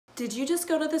Did you just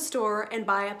go to the store and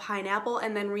buy a pineapple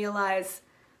and then realize,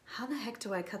 how the heck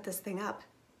do I cut this thing up?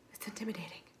 It's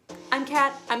intimidating. I'm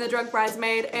Kat, I'm the drunk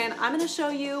bridesmaid, and I'm gonna show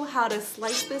you how to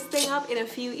slice this thing up in a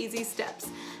few easy steps.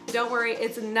 Don't worry,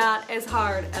 it's not as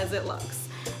hard as it looks.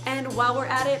 And while we're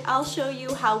at it, I'll show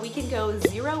you how we can go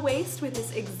zero waste with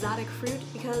this exotic fruit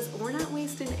because we're not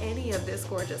wasting any of this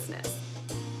gorgeousness.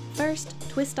 First,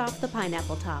 twist off the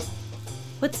pineapple top.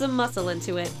 Put some muscle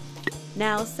into it.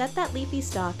 Now set that leafy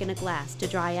stalk in a glass to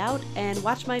dry out and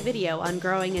watch my video on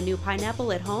growing a new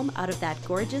pineapple at home out of that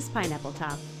gorgeous pineapple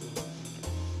top.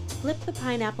 Flip the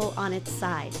pineapple on its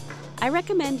side. I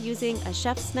recommend using a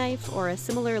chef's knife or a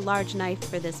similar large knife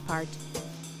for this part.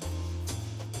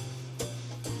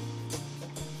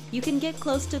 You can get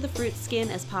close to the fruit skin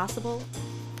as possible.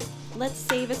 Let's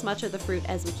save as much of the fruit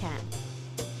as we can.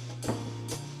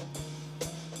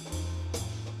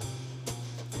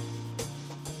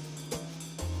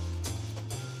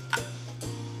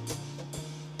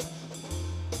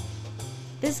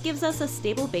 This gives us a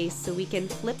stable base so we can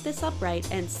flip this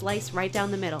upright and slice right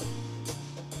down the middle.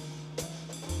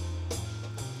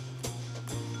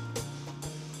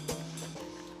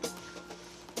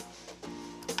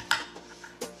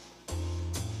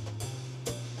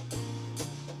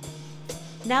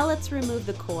 Now let's remove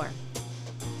the core.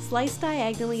 Slice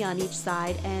diagonally on each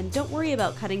side and don't worry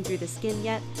about cutting through the skin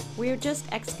yet, we're just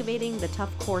excavating the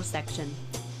tough core section.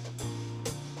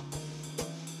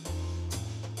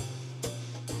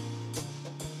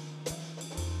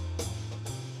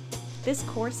 This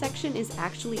core section is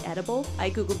actually edible.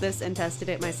 I googled this and tested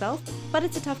it myself, but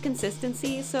it's a tough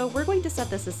consistency, so we're going to set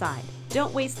this aside.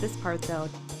 Don't waste this part though.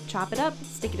 Chop it up,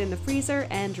 stick it in the freezer,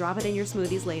 and drop it in your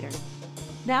smoothies later.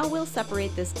 Now we'll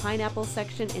separate this pineapple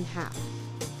section in half.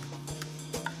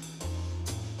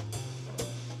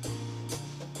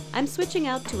 I'm switching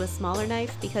out to a smaller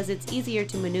knife because it's easier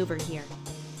to maneuver here.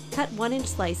 Cut 1-inch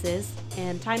slices,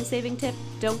 and time-saving tip,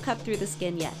 don't cut through the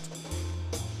skin yet.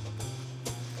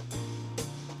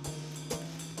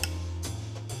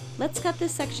 Let's cut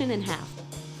this section in half.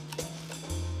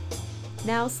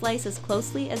 Now slice as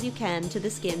closely as you can to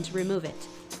the skin to remove it.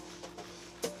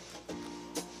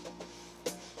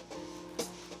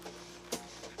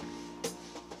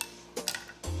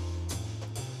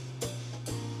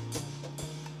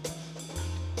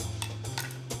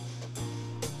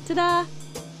 Ta-da!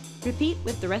 Repeat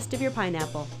with the rest of your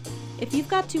pineapple. If you've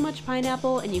got too much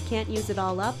pineapple and you can't use it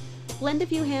all up, blend a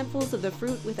few handfuls of the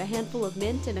fruit with a handful of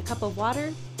mint and a cup of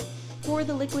water. Pour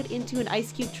the liquid into an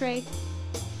ice cube tray.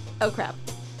 Oh crap.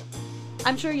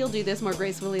 I'm sure you'll do this more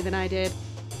gracefully than I did.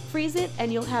 Freeze it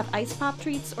and you'll have ice pop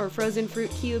treats or frozen fruit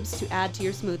cubes to add to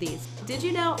your smoothies. Did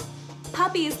you know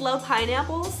puppies love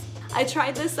pineapples? I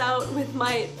tried this out with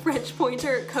my French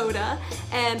pointer, Coda,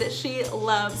 and she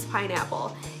loves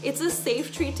pineapple. It's a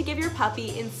safe treat to give your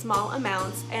puppy in small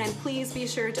amounts, and please be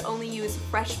sure to only use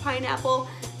fresh pineapple.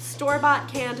 Store-bought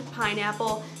canned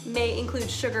pineapple may include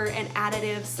sugar and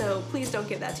additives, so please don't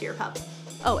give that to your pup.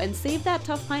 Oh, and save that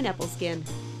tough pineapple skin.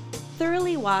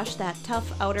 Thoroughly wash that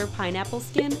tough outer pineapple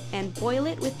skin and boil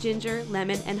it with ginger,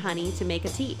 lemon, and honey to make a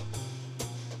tea.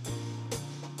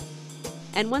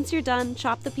 And once you're done,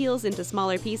 chop the peels into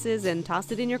smaller pieces and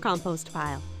toss it in your compost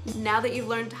pile. Now that you've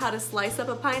learned how to slice up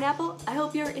a pineapple, I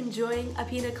hope you're enjoying a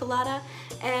pina colada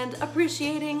and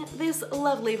appreciating this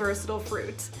lovely versatile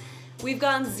fruit. We've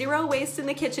gone zero waste in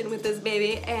the kitchen with this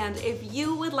baby, and if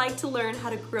you would like to learn how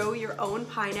to grow your own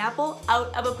pineapple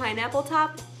out of a pineapple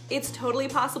top, it's totally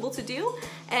possible to do,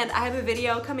 and I have a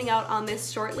video coming out on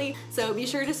this shortly, so be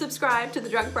sure to subscribe to The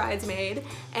Drunk Bridesmaid,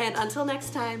 and until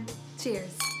next time,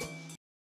 cheers.